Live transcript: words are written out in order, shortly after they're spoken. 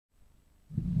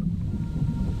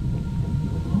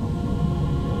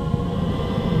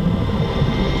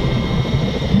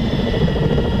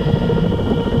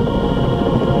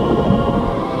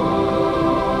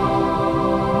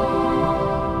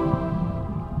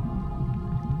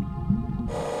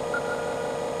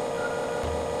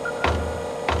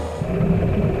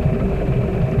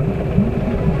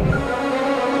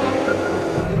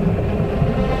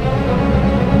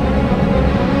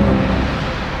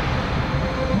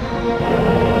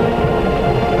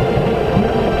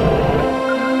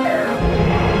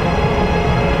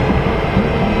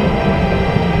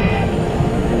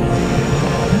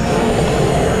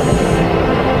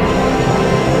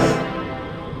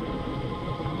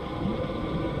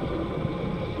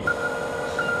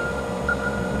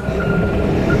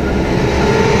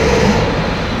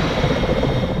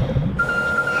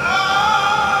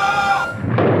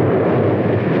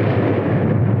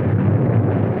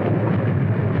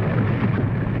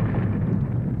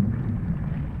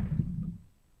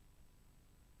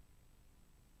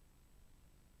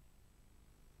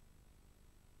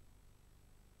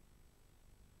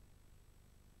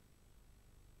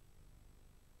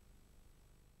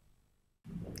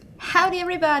Howdy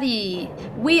everybody!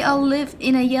 We all live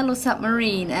in a yellow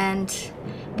submarine and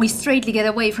we straightly get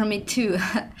away from it too.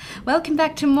 Welcome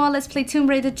back to more Let's Play Tomb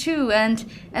Raider 2, and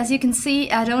as you can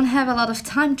see I don't have a lot of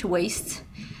time to waste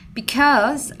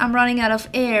because I'm running out of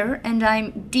air and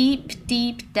I'm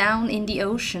deep down in the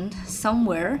ocean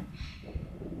somewhere.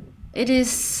 It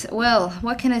is, well,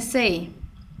 what can I say?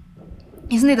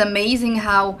 Isn't it amazing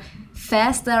how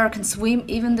fast Lara can swim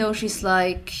even though she's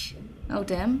like... oh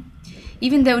damn.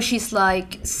 Even though she's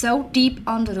like so deep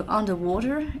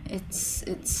underwater,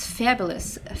 it's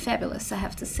fabulous, I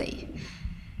have to say.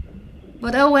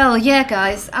 But oh well, yeah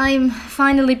guys, I'm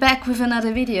finally back with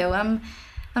another video. I'm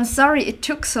sorry it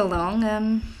took so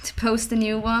long to post a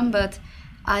new one, but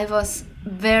I was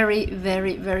very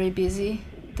busy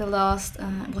the last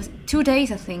was 2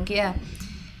 days I think, yeah.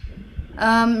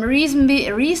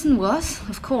 Reason was,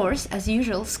 of course, as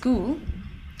usual, school.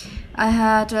 I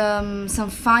had some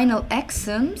final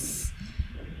exams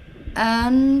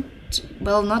and,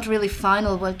 well, not really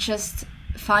final, but just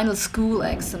final school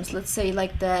exams, let's say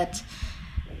like that.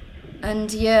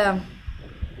 And yeah,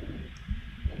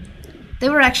 they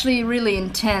were actually really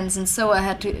intense, and so I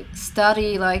had to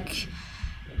study like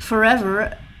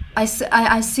forever. I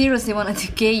seriously wanted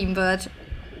to game, but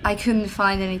I couldn't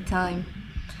find any time.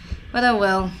 But oh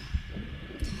well.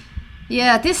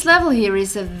 Yeah, this level here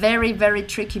is a very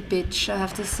tricky bitch, I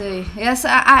have to say. Yes,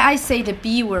 I say the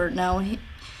B word now.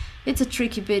 It's a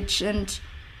tricky bitch, and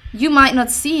you might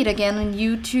not see it again on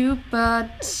YouTube,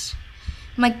 but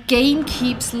my game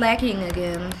keeps lagging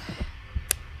again.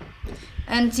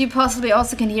 And you possibly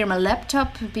also can hear my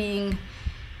laptop being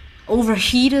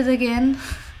overheated again.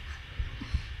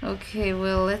 Okay,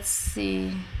 well, let's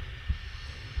see.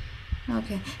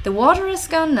 Okay, the water is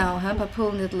gone now, huh, by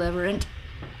pulling that lever, and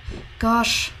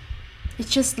gosh, it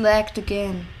just lagged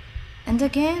again and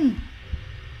again.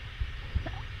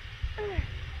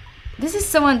 This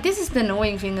is the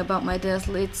annoying thing about my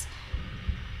Tesla. It's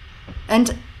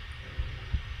and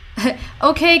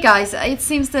okay guys, it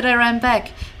seems that I ran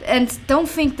back, and don't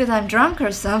think that I'm drunk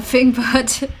or something,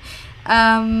 but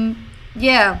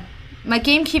yeah, my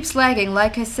game keeps lagging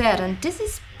like I said, and this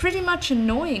is pretty much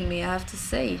annoying me, I have to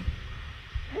say.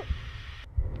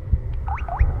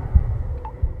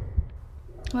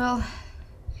 Well,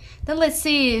 then let's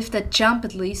see if that jump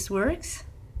at least works.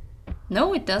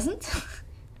 No, it doesn't.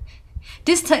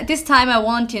 This time I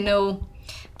won't, you know,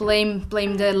 blame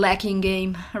the lagging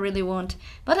game. I really won't.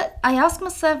 But I ask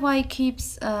myself why it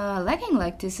keeps lagging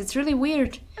like this. It's really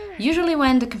weird. Usually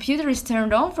when the computer is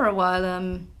turned on for a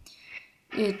while,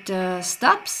 it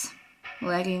stops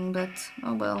lagging. But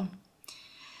oh well.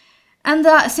 And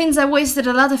since I wasted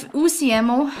a lot of Uzi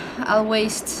ammo, I'll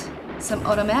waste some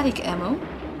automatic ammo.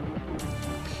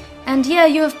 And yeah,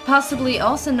 you have possibly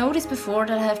also noticed before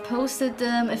that I have posted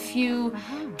a few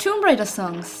Tomb Raider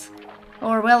songs.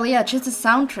 Or, well, yeah, just a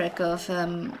soundtrack of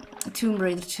Tomb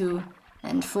Raider 2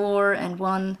 and 4 and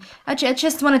 1. I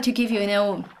just wanted to give you, you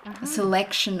know, a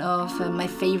selection of my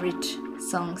favorite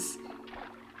songs.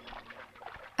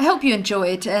 I hope you enjoy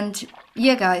it, and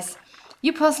yeah guys,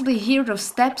 you possibly hear those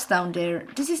steps down there.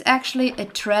 This is actually a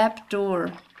trap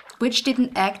door, which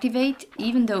didn't activate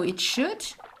even though it should.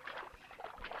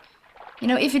 You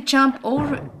know, if you jump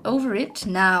over it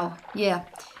now, yeah,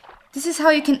 this is how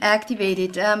you can activate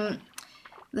it.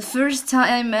 The first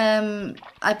time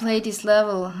I played this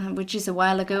level, which is a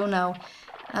while ago now,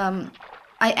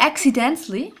 I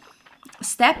accidentally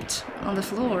stepped on the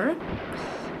floor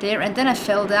there, and then I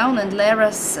fell down, and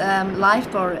Lara's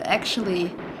life bar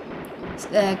actually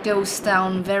goes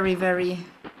down very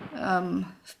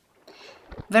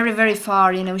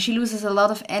far. You know, she loses a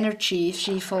lot of energy if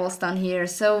she falls down here,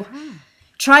 so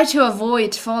try to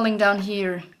avoid falling down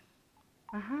here.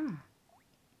 And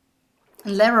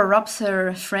Lara robs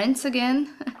her friends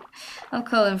again. I'll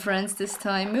call them friends this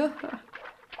time.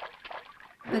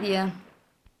 But yeah.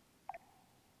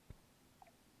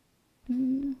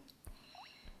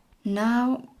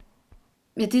 Now,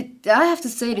 I have to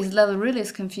say this level really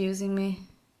is confusing me.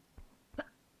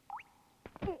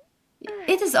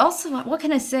 It is also, what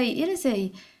can I say? It is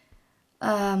a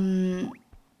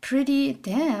pretty,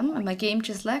 damn, my game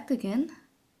just lagged again.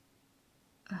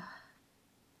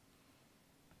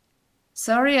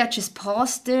 Sorry, I just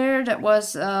paused there. That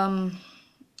was I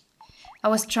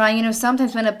was trying, you know,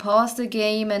 sometimes when I pause the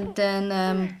game and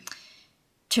then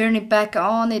turn it back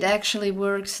on, it actually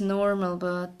works normal,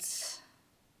 but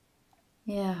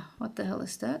yeah, what the hell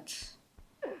is that?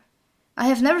 I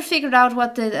have never figured out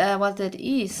what that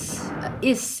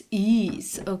is.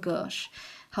 Oh gosh,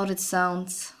 how that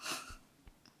sounds.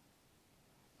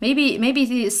 Maybe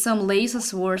it is some laser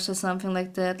swords or something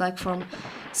like that, like from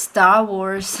Star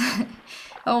Wars.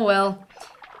 Oh well.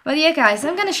 But yeah, guys,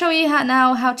 I'm gonna show you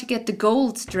how to get the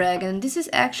gold dragon. This is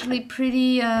actually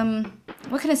pretty,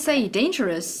 what can I say,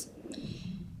 dangerous.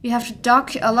 You have to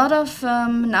dock a lot of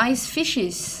nice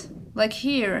fishes, like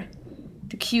here.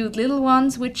 The cute little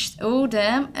ones, which, oh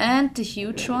damn, and the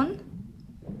huge one.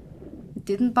 It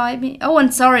didn't bite me. Oh,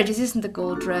 and sorry, this isn't the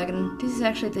gold dragon. This is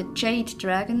actually the jade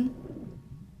dragon.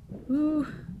 Ooh.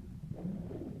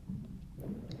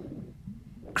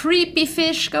 Creepy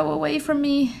fish, go away from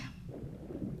me.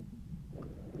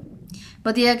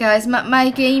 But yeah, guys, my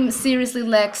game seriously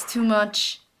lags too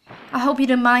much. I hope you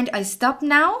don't mind I stop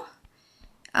now.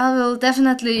 I will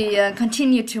definitely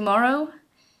continue tomorrow.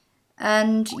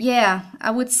 And yeah, I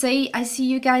would say I see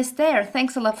you guys there.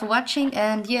 Thanks a lot for watching,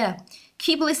 and yeah,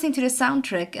 keep listening to the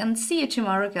soundtrack, and see you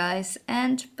tomorrow, guys,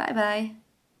 and bye bye.